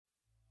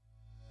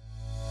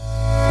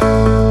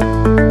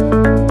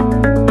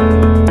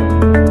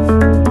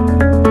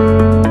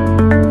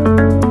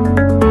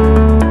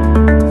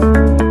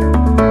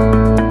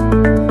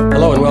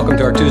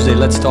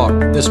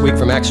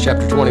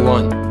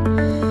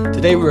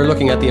Today we are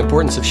looking at the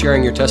importance of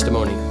sharing your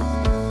testimony.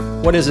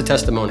 What is a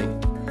testimony?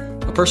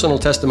 A personal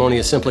testimony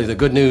is simply the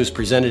good news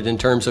presented in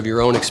terms of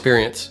your own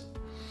experience.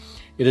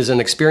 It is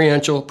an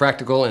experiential,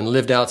 practical, and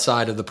lived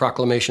outside of the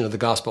proclamation of the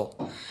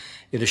gospel.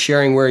 It is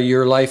sharing where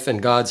your life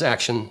and God's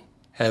action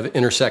have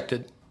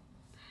intersected.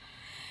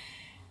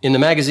 In the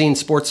magazine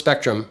Sports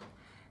Spectrum,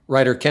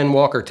 writer Ken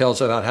Walker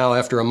tells about how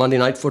after a Monday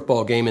night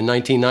football game in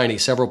 1990,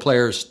 several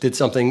players did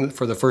something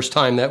for the first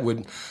time that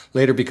would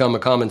later become a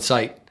common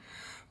sight.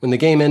 When the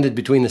game ended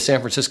between the San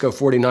Francisco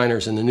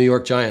 49ers and the New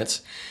York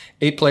Giants,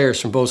 8 players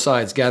from both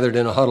sides gathered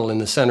in a huddle in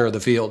the center of the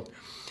field.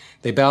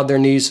 They bowed their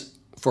knees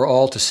for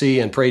all to see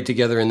and prayed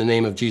together in the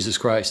name of Jesus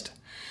Christ.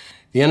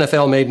 The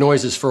NFL made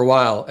noises for a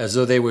while as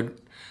though they would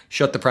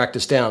shut the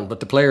practice down, but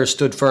the players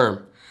stood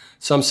firm,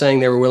 some saying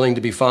they were willing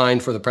to be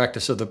fined for the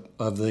practice and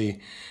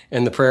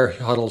the prayer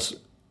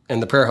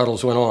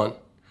huddles went on.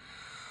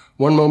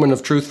 One moment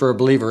of truth for a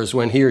believer is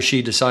when he or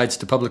she decides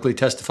to publicly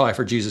testify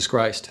for Jesus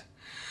Christ.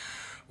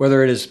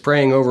 Whether it is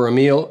praying over a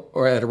meal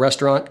or at a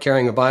restaurant,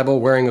 carrying a Bible,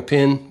 wearing a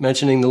pin,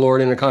 mentioning the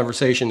Lord in a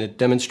conversation, it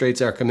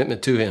demonstrates our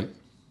commitment to Him.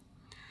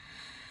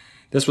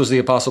 This was the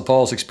Apostle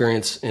Paul's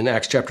experience in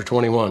Acts chapter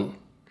 21.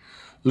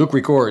 Luke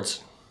records,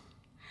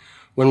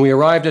 "When we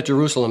arrived at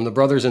Jerusalem, the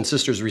brothers and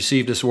sisters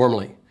received us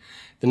warmly.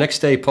 The next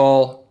day,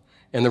 Paul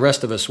and the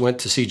rest of us went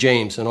to see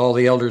James, and all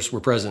the elders were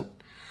present.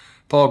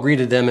 Paul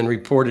greeted them and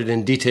reported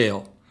in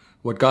detail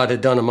what God had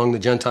done among the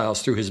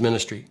Gentiles through his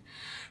ministry.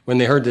 When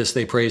they heard this,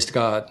 they praised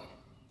God."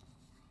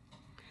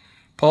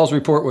 Paul's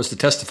report was to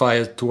testify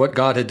as to what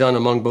God had done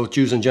among both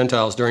Jews and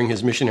Gentiles during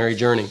his missionary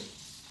journey.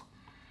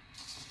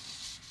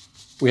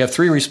 We have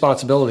 3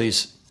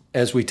 responsibilities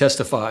as we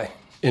testify.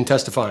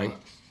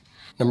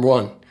 Number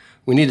 1,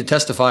 we need to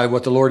testify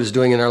what the Lord is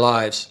doing in our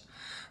lives.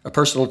 A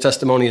personal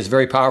testimony is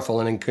very powerful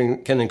and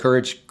can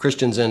encourage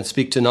Christians and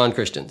speak to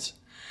non-Christians.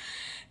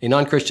 A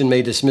non-Christian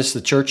may dismiss the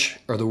church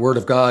or the Word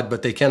of God,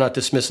 but they cannot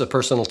dismiss a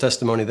personal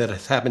testimony that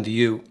has happened to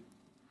you.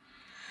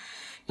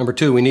 Number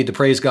 2, we need to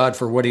praise God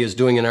for what He is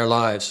doing in our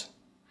lives.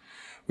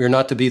 We are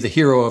not to be the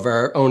hero of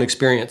our own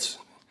experience.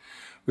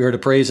 We are to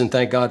praise and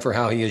thank God for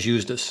how He has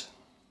used us.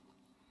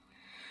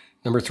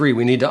 Number 3,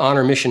 we need to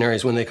honor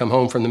missionaries when they come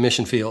home from the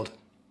mission field.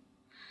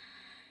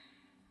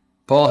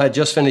 Paul had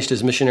just finished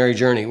his missionary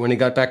journey. When he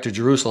got back to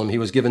Jerusalem, he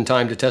was given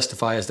time to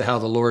testify as to how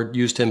the Lord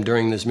used him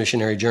during this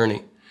missionary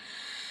journey.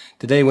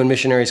 Today, when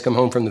missionaries come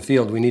home from the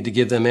field, we need to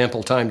give them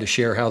ample time to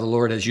share how the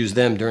Lord has used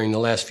them during the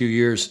last few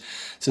years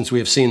since we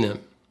have seen them.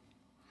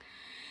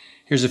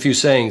 Here's a few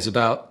sayings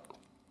about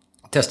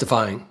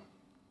testifying.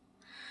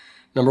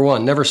 Number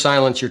 1, never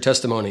silence your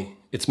testimony.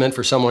 It's meant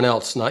for someone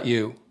else, not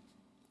you.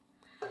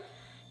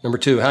 Number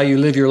 2, how you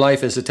live your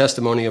life is a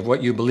testimony of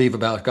what you believe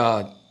about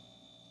God.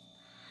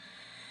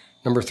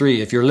 Number 3,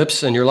 if your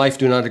lips and your life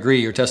do not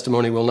agree, your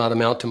testimony will not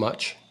amount to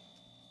much.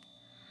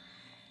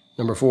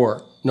 Number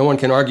 4, no one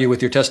can argue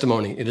with your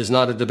testimony. It is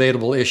not a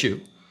debatable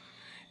issue.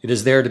 It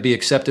is there to be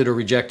accepted or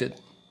rejected.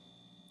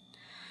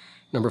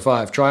 Number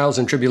 5, trials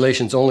and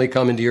tribulations only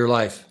come into your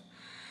life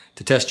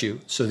to test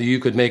you so that you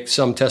could make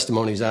some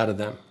testimonies out of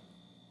them.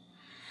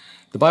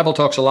 The Bible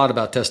talks a lot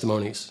about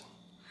testimonies.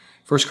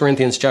 1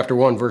 Corinthians chapter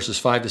 1, verses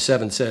 5 to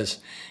 7 says,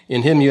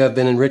 "In Him you have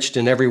been enriched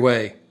in every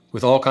way,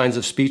 with all kinds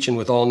of speech and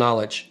with all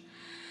knowledge,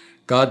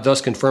 God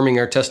thus confirming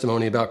our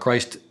testimony about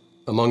Christ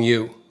among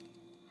you."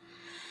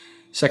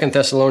 2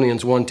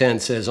 Thessalonians 1:10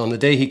 says, "On the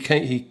day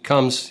he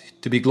comes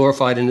to be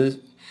glorified in His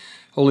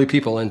holy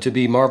people and to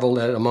be marveled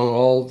at among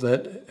all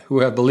that who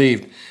have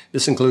believed.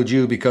 This includes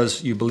you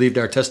because you believed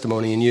our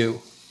testimony in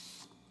you."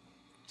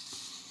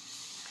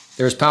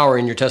 There is power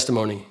in your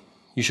testimony.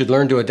 You should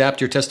learn to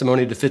adapt your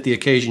testimony to fit the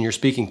occasion you're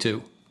speaking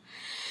to.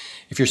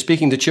 If you're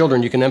speaking to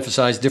children, you can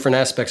emphasize different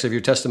aspects of your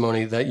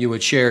testimony that you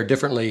would share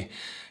differently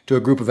to a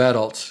group of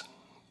adults.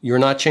 You're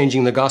not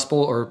changing the gospel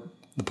or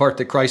the part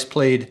that Christ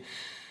played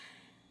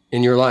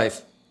in your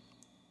life,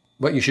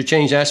 but you should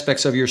change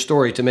aspects of your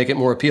story to make it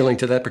more appealing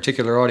to that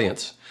particular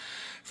audience.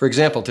 For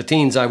example, to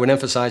teens, I would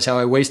emphasize how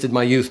I wasted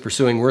my youth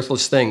pursuing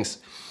worthless things,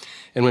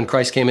 and when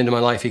Christ came into my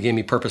life, He gave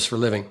me purpose for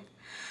living.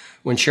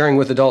 When sharing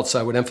with adults,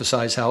 I would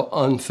emphasize how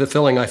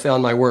unfulfilling I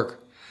found my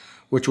work,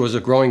 which was a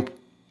growing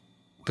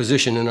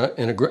position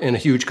in a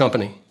huge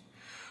company.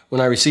 When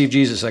I received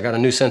Jesus, I got a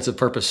new sense of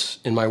purpose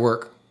in my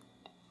work.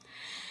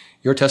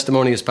 Your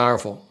testimony is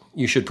powerful.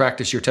 You should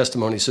practice your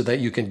testimony so that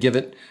you can give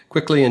it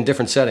quickly in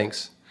different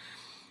settings.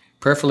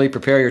 Prayerfully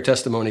prepare your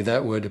testimony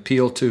that would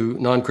appeal to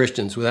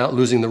non-Christians without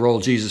losing the role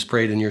Jesus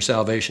played in your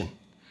salvation.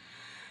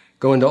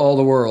 Go into all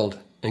the world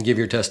and give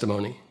your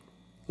testimony.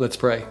 Let's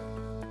pray.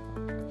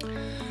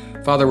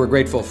 Father, we're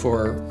grateful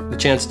for the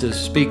chance to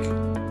speak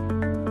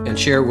and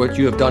share what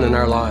you have done in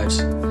our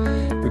lives.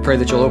 We pray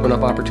that you'll open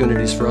up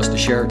opportunities for us to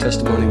share our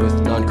testimony with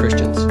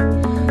non-Christians.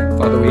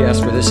 Father, we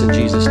ask for this in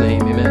Jesus'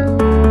 name.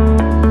 Amen.